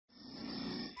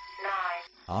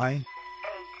I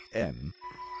am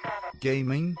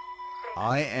gaming.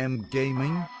 I am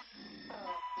gaming.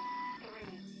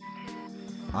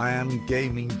 I am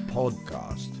gaming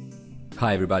podcast.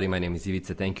 Hi everybody, my name is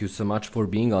Ivica. Thank you so much for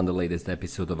being on the latest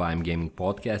episode of I Am Gaming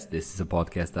podcast. This is a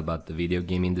podcast about the video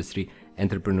game industry,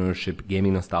 entrepreneurship,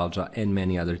 gaming nostalgia, and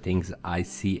many other things I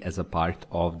see as a part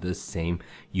of the same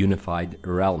unified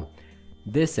realm.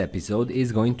 This episode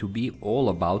is going to be all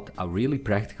about a really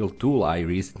practical tool I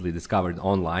recently discovered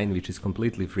online, which is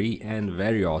completely free and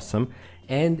very awesome.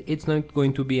 And it's not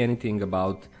going to be anything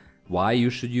about why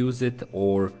you should use it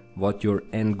or what your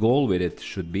end goal with it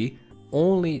should be.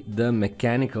 Only the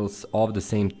mechanicals of the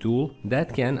same tool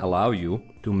that can allow you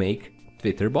to make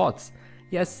Twitter bots.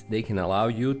 Yes, they can allow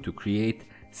you to create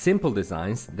simple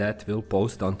designs that will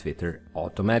post on Twitter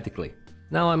automatically.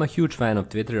 Now, I'm a huge fan of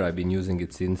Twitter. I've been using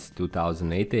it since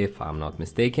 2008 if I'm not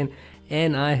mistaken,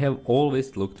 and I have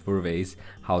always looked for ways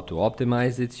how to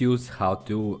optimize its use, how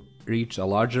to reach a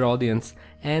larger audience,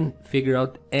 and figure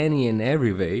out any and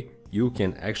every way you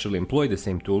can actually employ the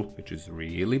same tool, which is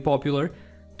really popular,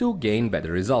 to gain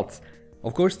better results.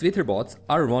 Of course, Twitter bots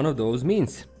are one of those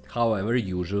means. However,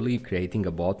 usually creating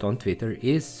a bot on Twitter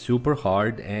is super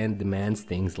hard and demands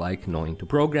things like knowing to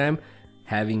program,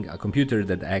 having a computer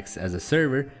that acts as a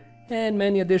server, and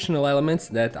many additional elements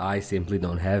that I simply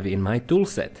don't have in my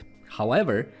toolset.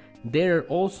 However, there are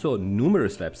also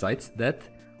numerous websites that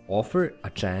offer a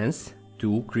chance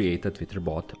to create a Twitter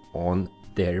bot on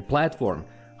their platform.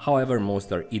 However,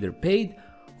 most are either paid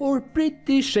or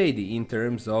pretty shady in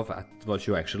terms of what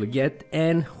you actually get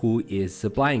and who is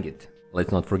supplying it.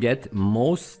 Let's not forget,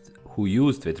 most who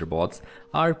use Twitter bots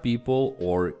are people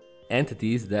or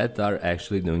entities that are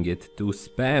actually doing it to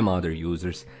spam other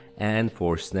users and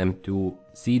force them to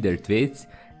see their tweets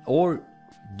or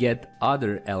get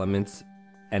other elements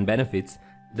and benefits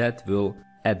that will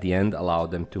at the end allow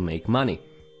them to make money.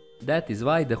 That is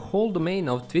why the whole domain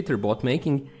of Twitter bot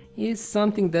making is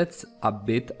something that's a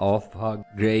bit of a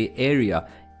gray area,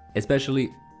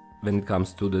 especially when it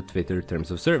comes to the Twitter terms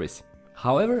of service.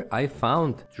 However, I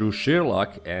found through sheer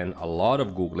luck and a lot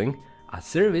of Googling a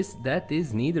service that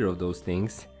is neither of those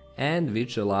things and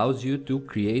which allows you to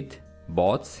create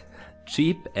bots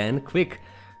cheap and quick.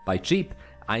 By cheap,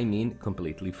 I mean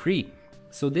completely free.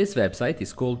 So this website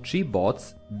is called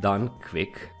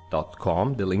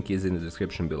cheapbotsdonequick.com. The link is in the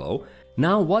description below.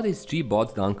 Now, what is Cheap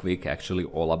Bots Done Quick actually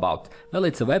all about? Well,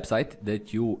 it's a website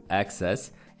that you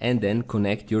access and then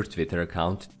connect your Twitter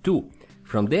account to.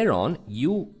 From there on,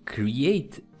 you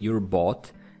create your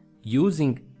bot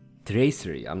using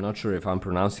Tracery. I'm not sure if I'm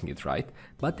pronouncing it right,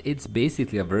 but it's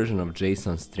basically a version of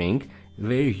JSON string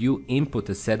where you input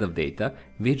a set of data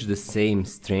which the same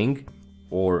string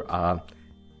or a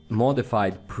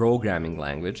modified programming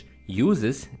language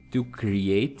uses to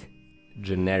create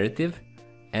generative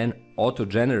and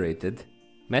auto-generated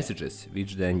messages,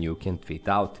 which then you can tweet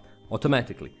out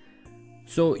automatically.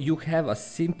 So you have a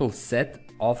simple set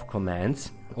of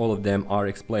commands. All of them are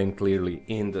explained clearly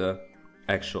in the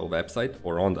actual website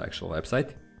or on the actual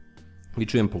website,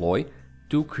 which you employ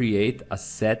to create a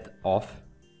set of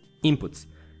inputs.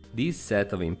 This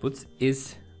set of inputs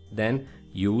is then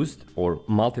used, or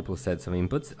multiple sets of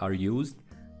inputs are used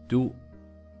to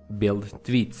build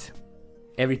tweets.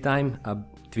 Every time a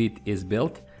tweet is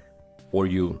built, or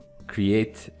you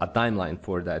create a timeline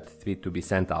for that tweet to be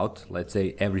sent out, let's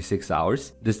say every 6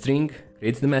 hours, the string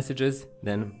creates the messages,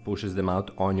 then pushes them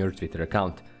out on your Twitter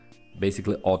account.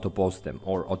 Basically auto-post them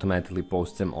or automatically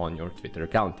post them on your Twitter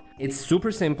account. It's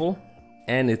super simple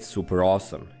and it's super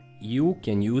awesome. You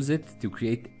can use it to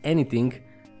create anything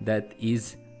that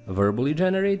is verbally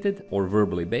generated or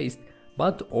verbally based,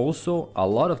 but also a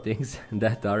lot of things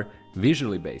that are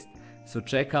visually based. So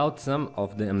check out some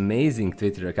of the amazing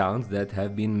Twitter accounts that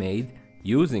have been made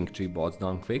using Cheap Bots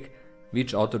Done Quick,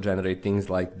 which auto-generate things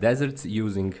like deserts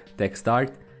using text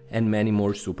art and many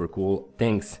more super cool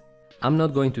things. I'm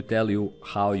not going to tell you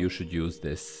how you should use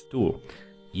this tool.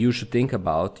 You should think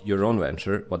about your own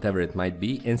venture, whatever it might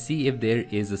be, and see if there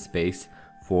is a space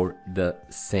for the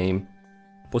same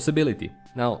possibility.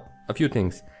 Now, a few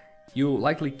things. You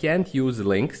likely can't use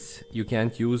links, you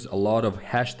can't use a lot of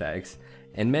hashtags,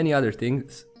 and many other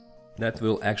things that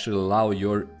will actually allow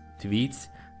your tweets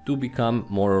to become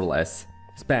more or less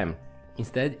spam.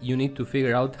 Instead, you need to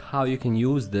figure out how you can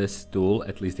use this tool,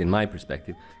 at least in my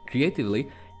perspective, creatively,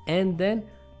 and then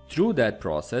through that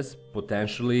process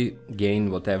potentially gain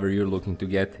whatever you're looking to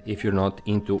get if you're not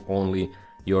into only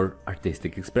your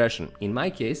artistic expression. In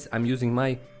my case, I'm using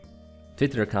my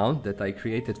Twitter account that I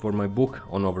created for my book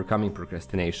on overcoming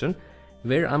procrastination,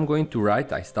 where I'm going to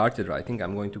write, I started writing,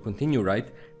 I'm going to continue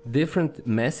write different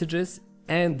messages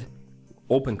and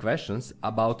open questions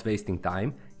about wasting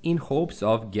time in hopes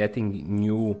of getting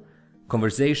new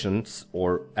conversations or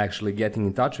actually getting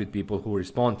in touch with people who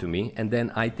respond to me, and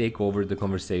then I take over the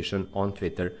conversation on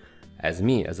Twitter as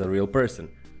me, as a real person.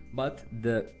 But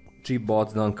the cheap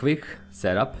bots done quick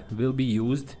setup will be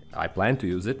used, I plan to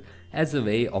use it, as a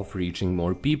way of reaching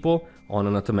more people on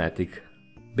an automatic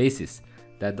basis.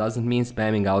 That doesn't mean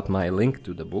spamming out my link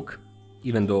to the book,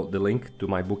 even though the link to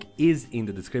my book is in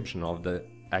the description of the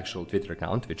actual Twitter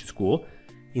account, which is cool.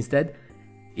 Instead,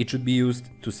 it should be used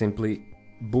to simply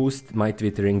boost my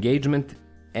Twitter engagement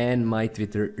and my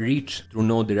Twitter reach through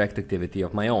no direct activity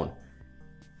of my own.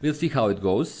 We'll see how it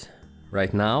goes.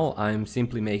 Right now, I'm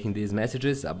simply making these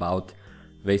messages about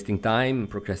wasting time,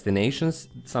 procrastinations.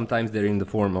 Sometimes they're in the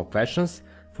form of questions.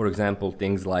 For example,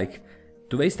 things like,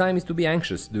 to waste time is to be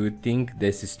anxious. Do you think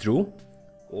this is true?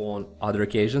 On other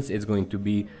occasions, it's going to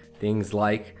be things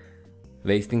like,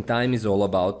 wasting time is all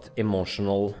about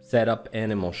emotional setup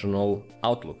and emotional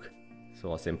outlook.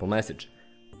 So a simple message.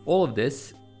 All of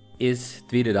this is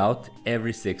tweeted out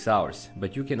every 6 hours,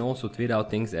 but you can also tweet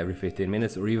out things every 15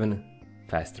 minutes or even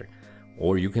faster.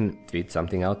 Or you can tweet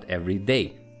something out every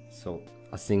day. So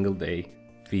a single day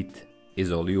tweet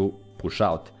is all you push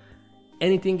out.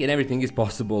 Anything and everything is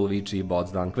possible with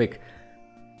Gbots done quick.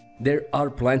 There are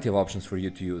plenty of options for you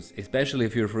to use, especially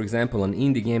if you're, for example, an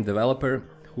indie game developer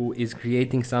who is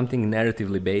creating something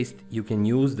narratively based. You can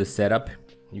use the setup,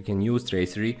 you can use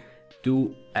tracery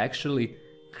to actually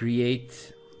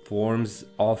create forms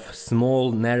of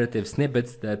small narrative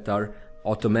snippets that are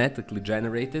automatically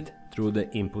generated through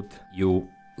the input you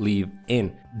leave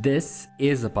in. This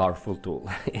is a powerful tool.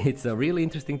 It's a really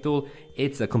interesting tool.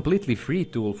 It's a completely free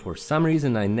tool. For some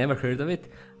reason I never heard of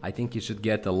it. I think it should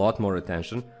get a lot more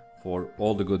attention for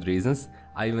all the good reasons.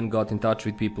 I even got in touch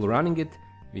with people running it.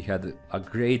 We had a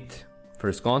great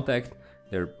first contact.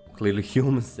 They're clearly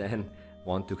humans and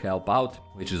want to help out,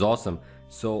 which is awesome.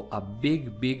 So a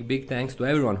big thanks to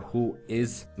everyone who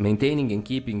is maintaining and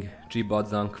keeping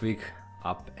Gbots done quick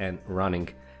up and running.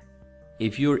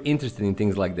 If you're interested in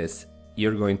things like this,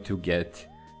 you're going to get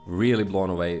really blown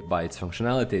away by its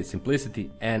functionality, its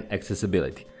simplicity and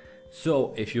accessibility.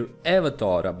 So if you ever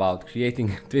thought about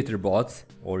creating Twitter bots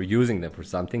or using them for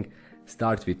something,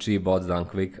 start with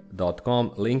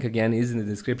gbotsdonequick.com. Link again is in the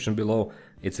description below.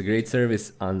 It's a great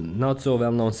service, a not so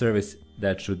well-known service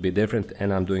that should be different,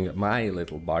 and I'm doing my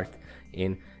little part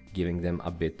in giving them a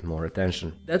bit more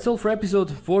attention. That's all for episode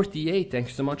 48. Thank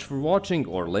you so much for watching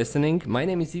or listening. My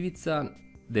name is Ivica.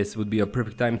 This would be a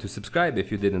perfect time to subscribe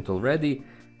if you didn't already.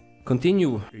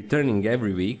 Continue returning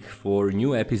every week for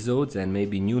new episodes and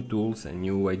maybe new tools and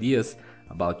new ideas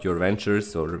about your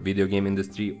ventures or video game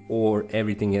industry or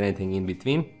everything and anything in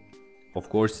between. Of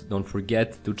course, don't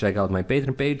forget to check out my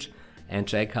Patreon page and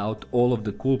check out all of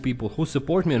the cool people who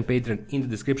support me on Patreon in the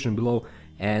description below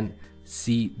and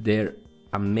see their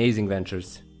amazing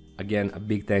ventures. Again, a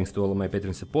big thanks to all of my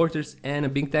Patreon supporters and a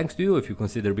big thanks to you if you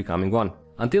consider becoming one.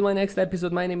 Until my next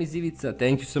episode, my name is Ivica.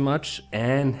 Thank you so much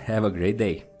and have a great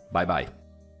day. Bye bye.